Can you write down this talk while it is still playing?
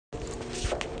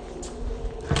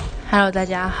Hello， 大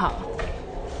家好。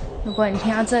如果你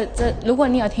听到如果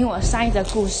你有听我上一则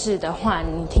故事的话，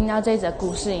你听到这则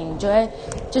故事，你就会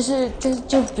就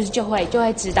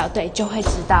会知道，对，就会知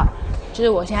道，就是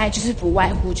我现在就是不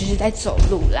外乎就是在走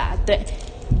路啦，对。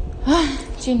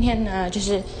今天呢，就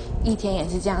是一天也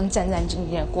是这样战战兢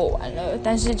兢的过完了，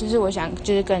但是就是我想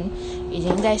就是跟已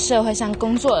经在社会上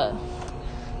工作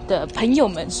的朋友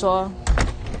们说，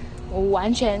我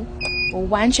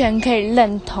完全可以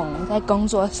认同在工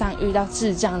作上遇到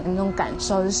智障的那种感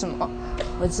受是什么，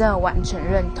我真的完全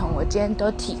认同，我今天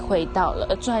都体会到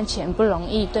了，赚钱不容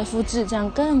易，对付智障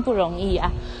更不容易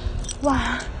啊！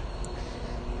哇，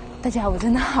大家我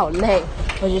真的好累，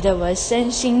我觉得我身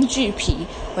心俱疲。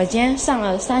我今天上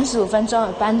了35分钟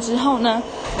的班之后呢，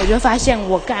我就发现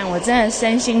我真的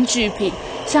身心俱疲。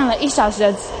上了1小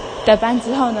时的班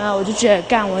之后呢，我就觉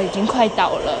得我已经快倒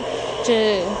了，就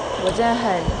是我真的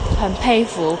很佩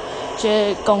服，就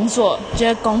是工作，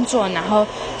然后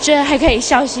就是还可以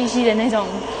笑嘻嘻的那种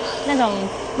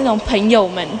朋友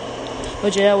们，我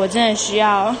觉得我真的需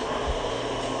要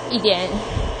一点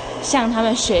向他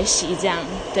们学习，这样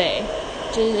对，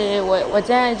就是我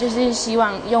真的就是希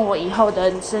望用我以后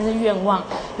的生日愿望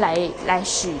来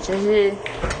许，就是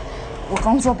我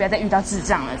工作不要再遇到智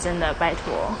障了，真的拜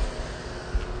托。